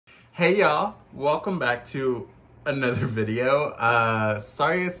Hey y'all, welcome back to another video.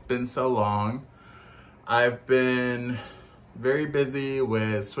 Sorry it's been so long. I've been very busy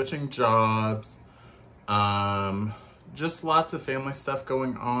with switching jobs, just lots of family stuff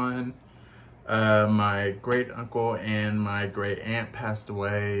going on. My great uncle and my great aunt passed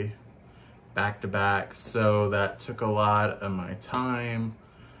away back to back, so that took a lot of my time.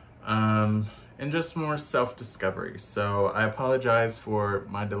 And just more self-discovery. So I apologize for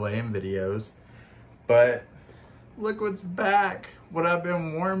my delay in videos, but look what's back, what I've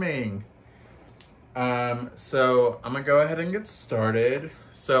been warming. So I'm gonna go ahead and get started.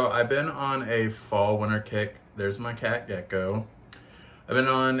 So I've been on a fall winter kick. There's my cat Gecko. I've been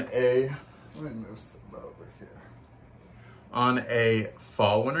on a, let me move some over here. On a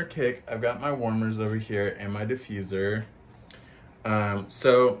fall winter kick. I've got my warmers over here and my diffuser.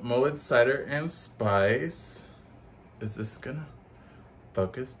 So Molded Cider and Spice. Is this gonna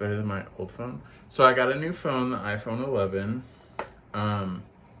focus better than my old phone? So I got a new phone, the iPhone 11.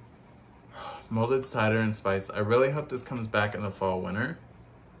 Molded Cider and Spice. I really hope this comes back in the fall winter.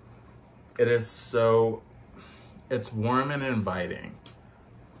 It is so, it's warm and inviting.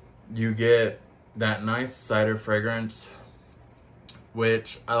 You get that nice cider fragrance,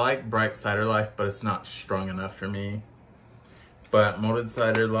 which I like bright cider life, but it's not strong enough for me. But Molded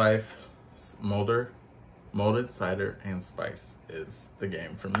Cider and Spice is the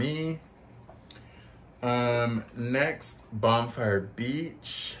game for me. Next, Bonfire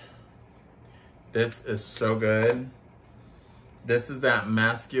Beach. This is so good. This is that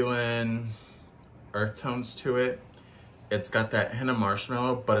masculine earth tones to it. It's got that hint of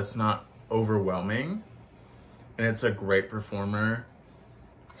marshmallow, but it's not overwhelming. And it's a great performer.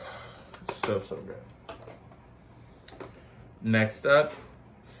 So good. Next up,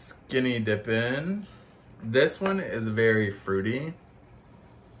 Skinny Dippin'. This one is very fruity.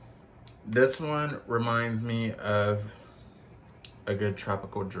 This one reminds me of a good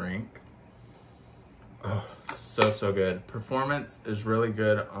tropical drink. Oh, so good. Performance is really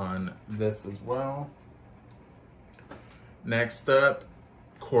good on this as well. Next up,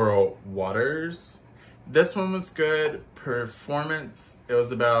 Coral Waters. This one was good. Performance, it was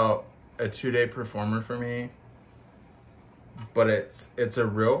about a 2-day performer for me. But it's a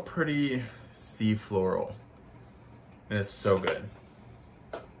real pretty sea floral. And it's so good.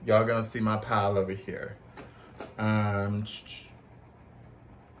 Y'all gonna see my pile over here.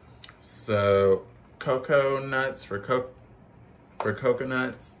 So cocoa nuts for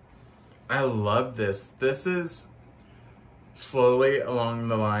coconuts. I love this. This is slowly along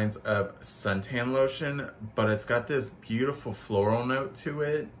the lines of suntan lotion, but it's got this beautiful floral note to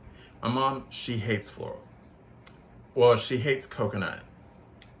it. My mom, she hates floral. Well, she hates coconut.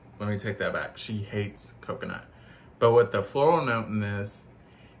 Let me take that back. She hates coconut. But with the floral note in this,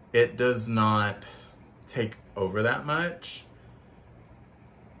 it does not take over that much.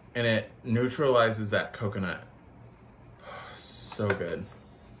 And it neutralizes that coconut. So good.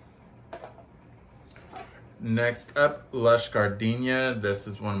 Next up, Lush Gardenia. This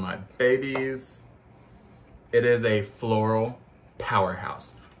is one of my babies. It is a floral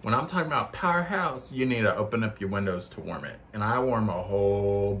powerhouse. When I'm talking about powerhouse, you need to open up your windows to warm it. And I warm a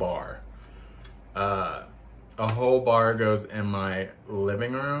whole bar. A whole bar goes in my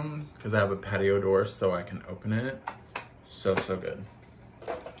living room because I have a patio door so I can open it. So good.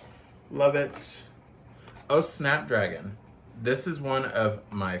 Love it. Oh, Snapdragon. This is one of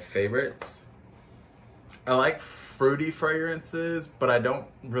my favorites. I like fruity fragrances, but I don't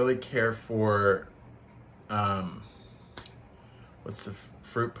really care for, what's the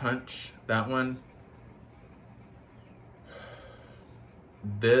fruit punch, that one.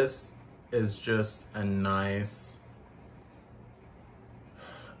 This is just a nice,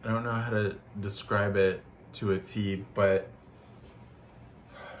 I don't know how to describe it to a T, but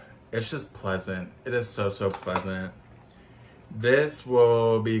it's just pleasant. It is so pleasant. This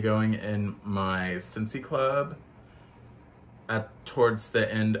will be going in my Scentsy Club towards the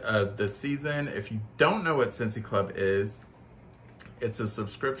end of the season. If you don't know what Scentsy Club is, it's a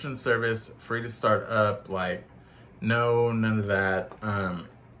subscription service, free to start up, like, no, none of that.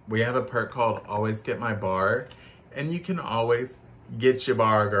 We have a perk called Always Get My Bar, and you can always get your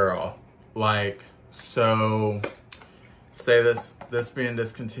bar, girl. Like, so, say this being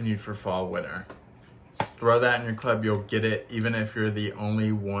discontinued for fall, winter. Throw that in your club, you'll get it, even if you're the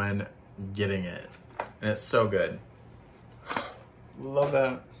only one getting it. And it's so good. Love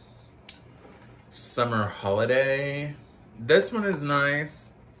that. Summer Holiday. This one is nice.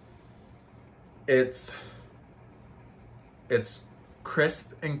 It's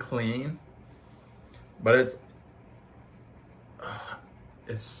crisp and clean, but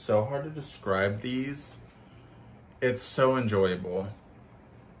it's so hard to describe these. It's so enjoyable.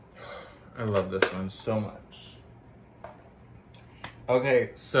 I love this one so much.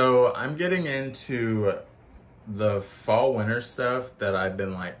 Okay, so I'm getting into the fall winter stuff that I've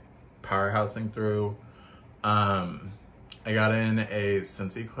been like powerhousing through. I got in a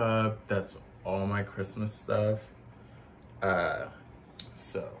Scentsy Club. That's all my Christmas stuff.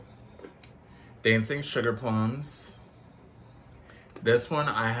 So Dancing Sugar Plums. This one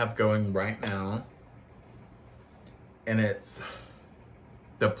I have going right now. And it's,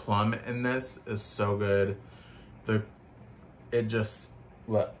 the plum in this is so good. Look,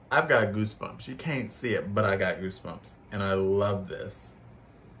 I've got goosebumps. You can't see it, but I got goosebumps. And I love this.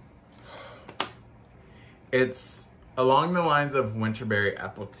 It's along the lines of Winterberry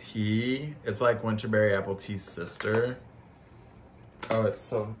Apple Tea. It's like Winterberry Apple Tea's sister. Oh, it's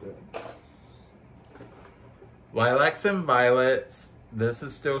so good. Lilacs and Violets. This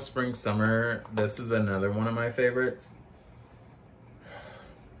is still spring summer. This is another one of my favorites.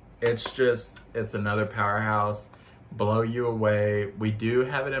 It's another powerhouse. Blow you away. We do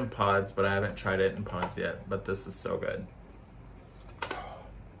have it in pods, but I haven't tried it in pods yet. But this is so good.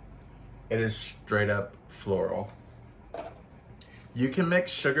 It is straight up floral. You can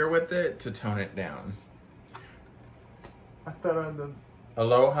mix sugar with it to tone it down. I thought I'd done.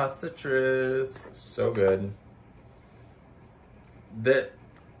 Aloha Citrus. So good.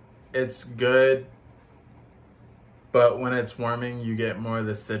 It's good, but when it's warming, you get more of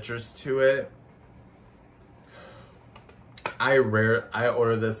the citrus to it. I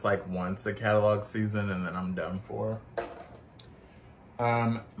order this like once a catalog season and then I'm done for.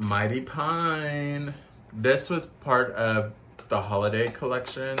 Mighty Pine. This was part of the holiday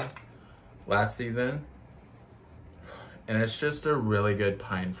collection last season. And it's just a really good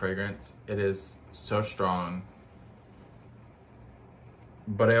pine fragrance. It is so strong.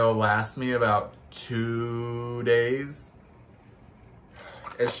 But it'll last me about 2 days.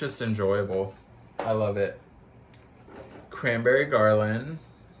 It's just enjoyable. I love it. Cranberry Garland.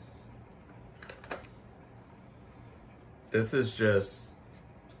 This is just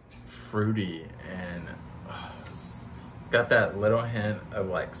fruity and it's got that little hint of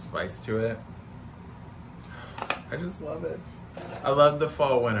like spice to it. I just love it. I love the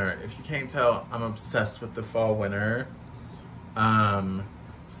fall winter. If you can't tell, I'm obsessed with the fall winter.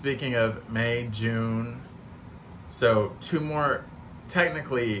 Speaking of May, June, so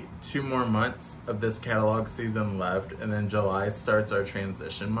technically two more months of this catalog season left, and then July starts our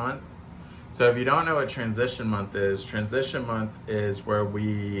transition month. So if you don't know what transition month is where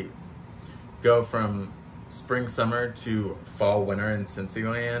we go from spring, summer to fall, winter in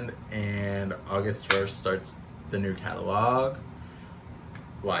Scentsy-land, and August 1st starts the new catalog.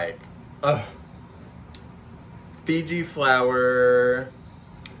 Like, Fiji Flower.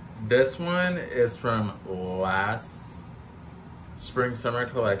 This one is from last spring summer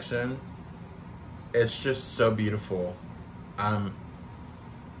collection. It's just so beautiful.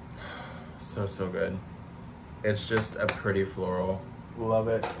 So good. It's just a pretty floral. Love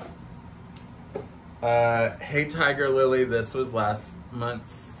it. Hey Tiger Lily. This was last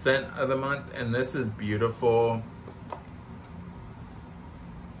month's scent of the month, and this is beautiful.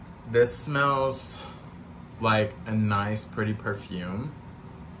 This smells like a nice, pretty perfume,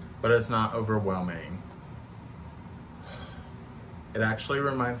 but it's not overwhelming. It actually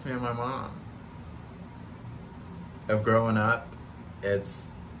reminds me of my mom. Of growing up,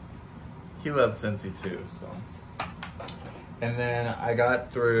 he loves Scentsy too, so. And then I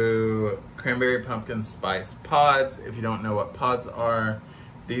got through Cranberry Pumpkin Spice pods. If you don't know what pods are,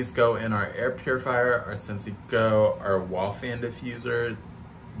 these go in our air purifier, our Scentsy Go, our wall fan diffuser.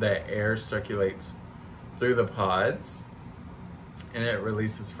 The air circulates through the pods and it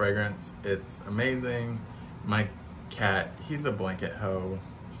releases fragrance. It's amazing. My cat, he's a blanket hoe,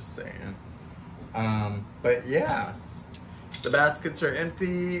 just saying. But yeah, the baskets are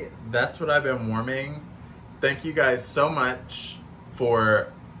empty. That's what I've been warming. Thank you guys so much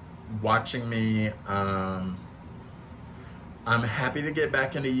for watching me. I'm happy to get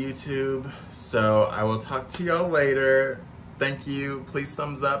back into YouTube, so I will talk to y'all later. Thank you. Please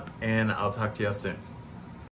thumbs up, and I'll talk to y'all soon.